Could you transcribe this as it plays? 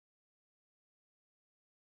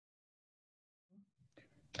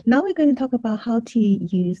Now we're going to talk about how to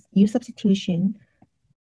use U-substitution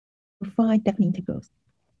to find definite integrals.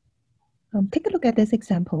 Take a look at this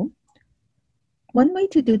example. One way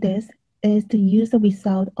to do this is to use the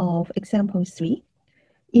result of example 3.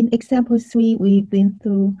 In example 3, we've been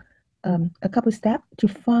through a couple steps to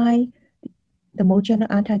find the most general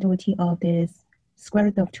antideuty of this square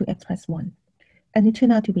root of 2x plus 1. And it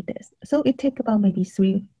turned out to be this. So it takes about maybe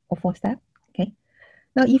 3 or 4 steps. Okay.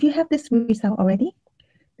 Now, if you have this result already,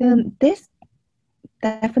 then this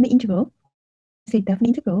definite integral,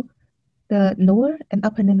 the lower and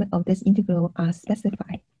upper limit of this integral are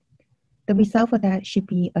specified. The result for that should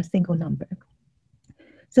be a single number.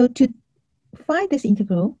 So to find this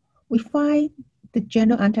integral, we find the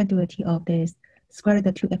general antideuty of this square root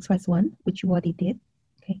of 2x plus 1, which we already did.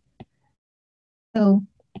 Okay. So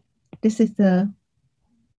this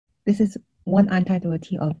is one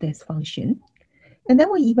antideuty of this function. And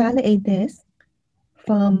then we evaluate this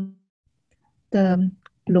from the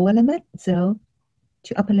lower limit 0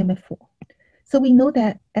 to upper limit 4. So we know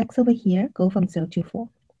that x over here go from 0 to 4.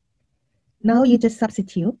 Now you just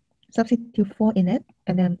substitute 4 in it,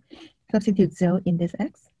 and then substitute 0 in this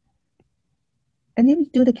x. And then we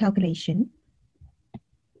do the calculation.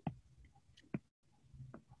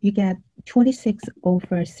 You get 26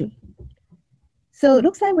 over 3. So it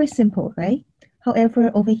looks like very simple, right?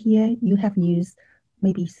 However, over here, you have used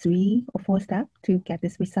maybe 3 or 4 steps to get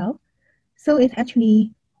this result. So it's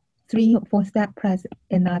actually 3 or 4 steps plus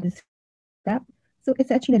another step. So it's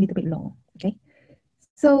actually a little bit long, okay?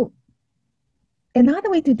 So another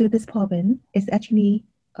way to do this problem is actually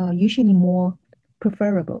usually more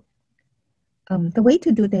preferable. The way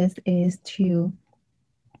to do this is to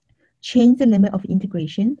change the limit of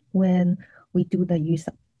integration when we do the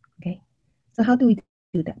U-sub, okay? So how do we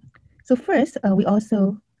do that? So first, we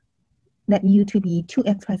also let u to be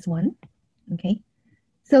 2x plus 1, okay?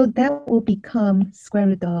 So that will become square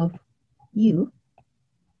root of u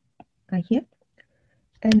right here.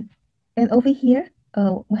 And over here,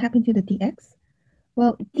 what happened to the dx?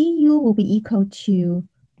 Well, du will be equal to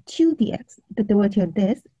 2 dx, the derivative of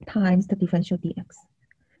this, times the differential dx.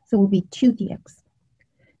 So it will be 2 dx.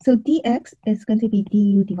 So dx is going to be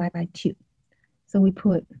du divided by 2. So we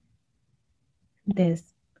put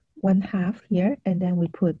this 1/2 here, and then we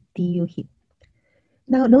put du here.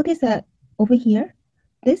 Now notice that over here,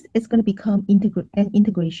 this is going to become an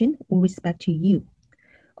integration with respect to u.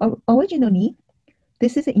 Originally,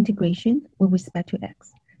 this is an integration with respect to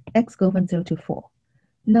x. X goes from 0 to 4.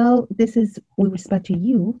 Now this is with respect to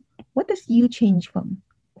u. What does u change from?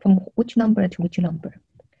 From which number to which number?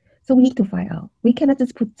 So we need to find out. We cannot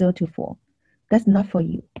just put 0 to 4. That's not for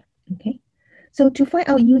u. Okay. So to find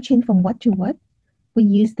out u change from what to what, we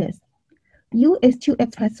use this. U is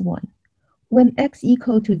 2x plus 1. When x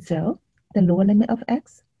equal to 0, the lower limit of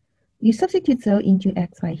x, you substitute 0 into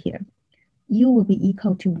x right here. U will be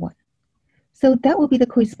equal to 1. So that will be the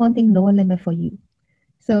corresponding lower limit for u.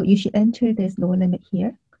 So you should enter this lower limit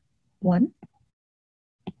here, 1,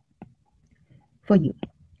 for u.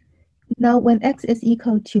 Now when x is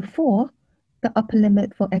equal to 4, the upper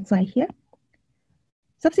limit for x right here,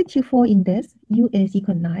 substitute 4 in this, u is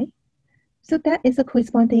equal to 9. So that is a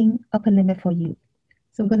corresponding upper limit for u.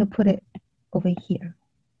 So we're going to put it over here.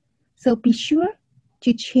 So be sure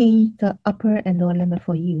to change the upper and lower limit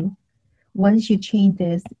for u once you change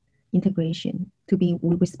this integration to be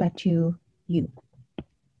with respect to u.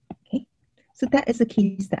 Okay, so that is a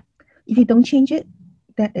key step. If you don't change it,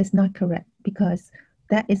 that is not correct because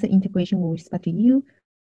that is an integration with respect to u.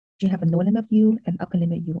 You have a lower limit of u and upper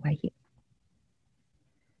limit u right here.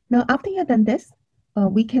 Now, after you have done this,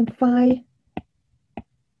 we can find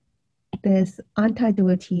this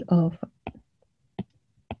antideuty of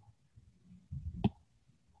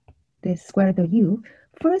this square root of u.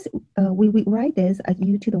 First, we write this as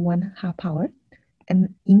u to the 1/2 power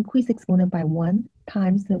and increase exponent by 1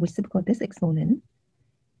 times the reciprocal of this exponent.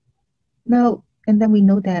 Now, and then we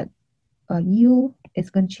know that u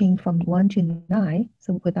is going to change from 1 to 9.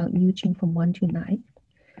 So we put down u change from 1 to 9.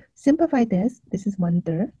 Simplify this. This is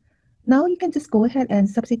 1/3. Now you can just go ahead and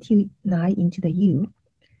substitute 9 into the u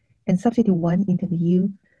and substitute 1 into the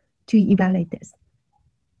u to evaluate this.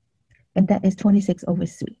 And that is 26 over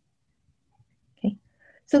 3. Okay,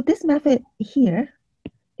 so this method here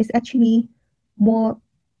is actually more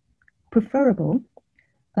preferable,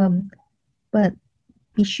 but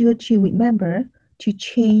be sure to remember to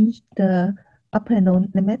change the upper and lower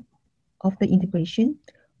limit of the integration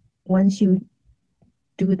once you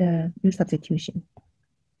do the U-substitution.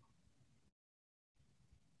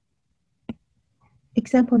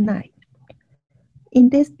 Example 9. In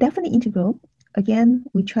this definite integral, again,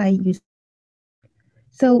 we try use.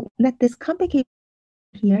 So let this complicate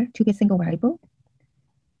here to be a single variable.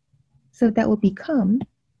 So that will become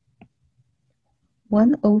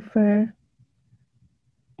 1 over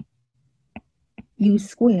u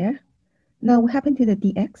squared. Now what happened to the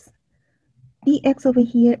dx? Dx over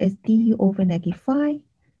here is du over negative 5.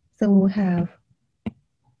 So we'll have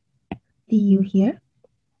du here.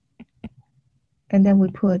 And then we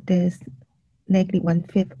put this negative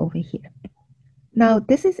 1/5 over here. Now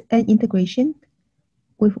this is an integration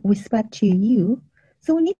with respect to u.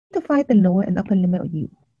 So we need to find the lower and upper limit of u.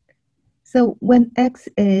 So when x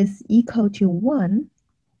is equal to 1,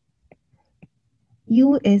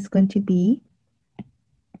 u is going to be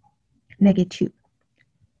negative 2.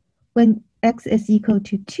 When x is equal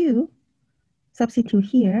to 2, substitute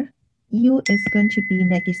here, u is going to be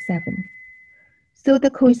negative 7. So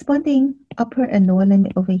the corresponding upper and lower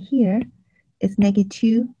limit over here is negative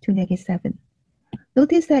 2 to negative 7.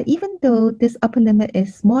 Notice that even though this upper limit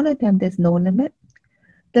is smaller than this lower limit,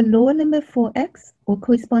 the lower limit for x will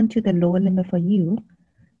correspond to the lower limit for u.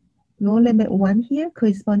 Lower limit 1 here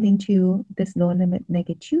corresponding to this lower limit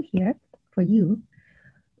negative 2 here for u.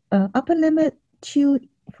 Upper limit 2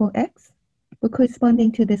 for x will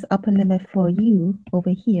corresponding to this upper limit for u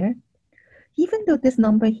over here. Even though this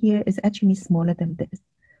number here is actually smaller than this,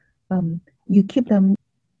 you keep them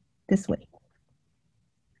this way.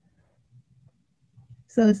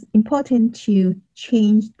 So it's important to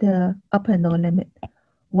change the upper and lower limit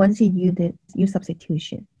once you use the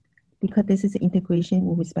U-substitution, because this is an integration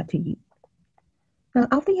with respect to u. Now,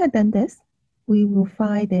 after you have done this, we will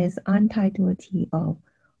find this untitled T of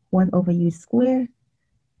 1 over u squared.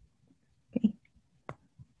 Okay.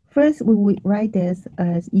 First, we will write this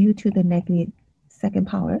as u to the negative second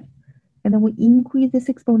power, and then we increase this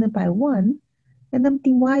exponent by 1, and then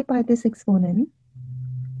divide by this exponent.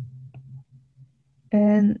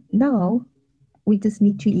 And now we just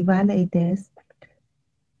need to evaluate this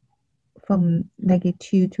from negative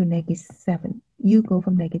 2 to negative 7. U go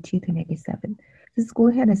from negative 2 to negative 7. Just go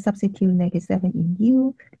ahead and substitute negative 7 in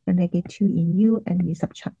u and negative 2 in u, and you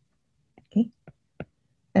subtract. Okay,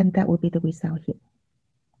 and that will be the result here.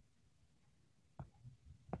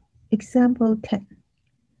 Example 10.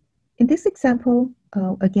 In this example,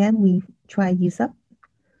 again, we try U-sub.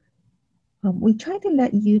 We try to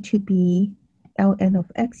let u to be ln of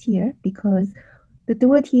x here, because the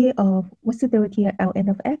derivative of, what's the derivative of ln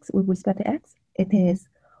of x with respect to x? It is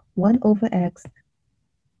 1 over x.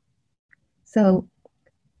 So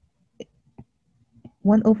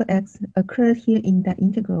 1 over x occurred here in that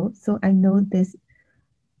integral, so I know this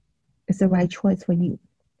is the right choice for u.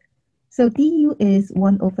 So du is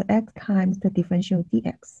 1 over x times the differential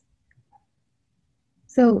dx.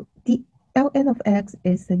 So the ln of x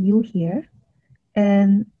is the u here,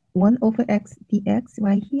 and 1 over x dx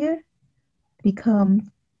right here becomes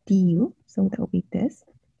du, so that will be this.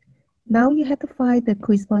 Now you have to find the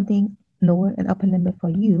corresponding lower and upper limit for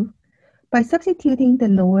u by substituting the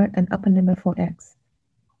lower and upper limit for x.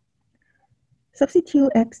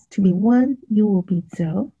 Substitute x to be 1, u will be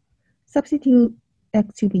 0. Substitute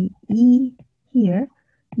x to be e here,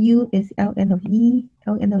 u is ln of e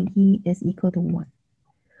is equal to 1.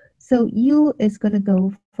 So u is going to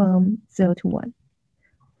go from 0 to 1.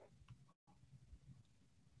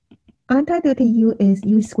 Untitled u is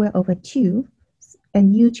u squared over 2,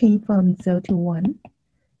 and u change from 0 to 1.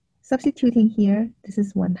 Substituting here, this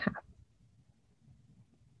is 1/2.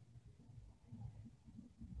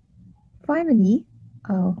 Finally,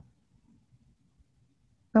 I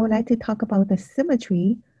would like to talk about the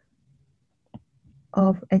symmetry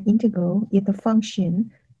of an integral if the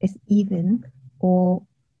function is even or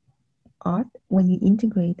odd when you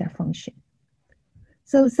integrate that function.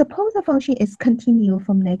 So suppose the function is continuous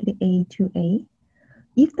from negative a to a.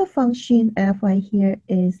 If the function f right here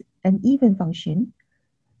is an even function,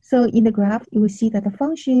 so in the graph, you will see that the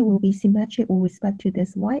function will be symmetric with respect to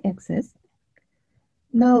this y-axis.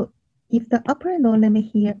 Now, if the upper and lower limit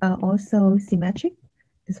here are also symmetric,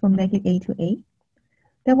 it's from negative a to a,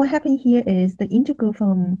 then what happens here is the integral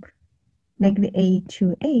from negative a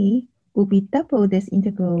to a will be double this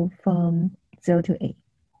integral from 0 to a.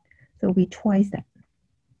 So it will be twice that.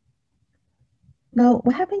 Now,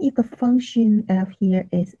 what happens if the function f here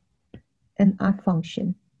is an odd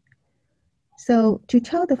function? So to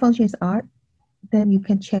tell the function is odd, then you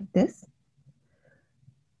can check this.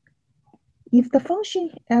 If the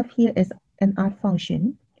function f here is an odd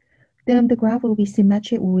function, then the graph will be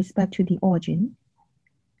symmetric with respect to the origin.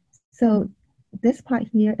 So this part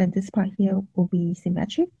here and this part here will be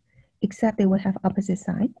symmetric, except they will have opposite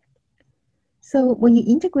side. So when you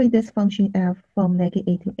integrate this function f from negative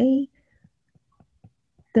a to a,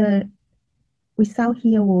 the result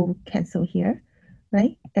here will cancel here,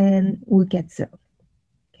 right? And we'll get 0.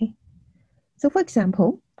 Okay. So for example,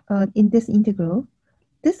 in this integral,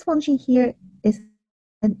 this function here is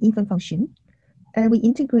an even function, and we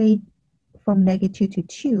integrate from -2 to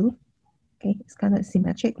 2. Okay, it's kind of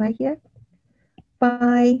symmetric right here.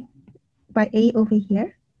 By a over here,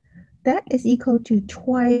 that is equal to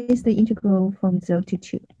twice the integral from 0 to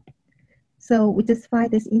 2. So we just find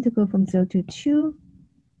this integral from 0 to 2,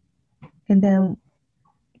 and then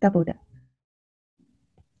double that.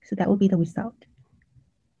 So that will be the result.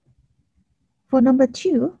 For number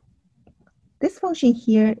 2, this function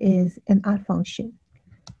here is an odd function.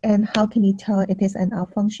 And how can you tell it is an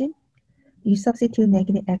odd function? You substitute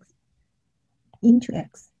negative x into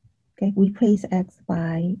x. Okay, we replace x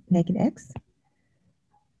by negative x.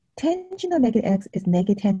 Tangent of negative x is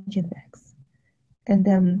negative tangent of x. And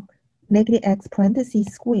then negative x parentheses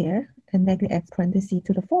square and negative x parentheses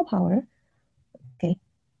to the 4 power, okay,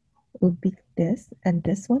 will be this and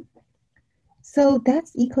this one. So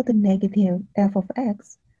that's equal to negative f of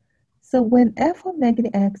x. So when f of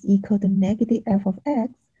negative x equal to negative f of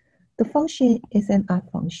x, the function is an odd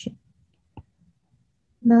function.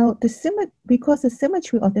 Now, because the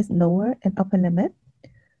symmetry of this lower and upper limit,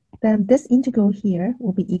 then this integral here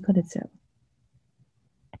will be equal to 0.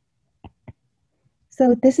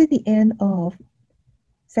 So this is the end of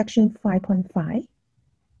section 5.5.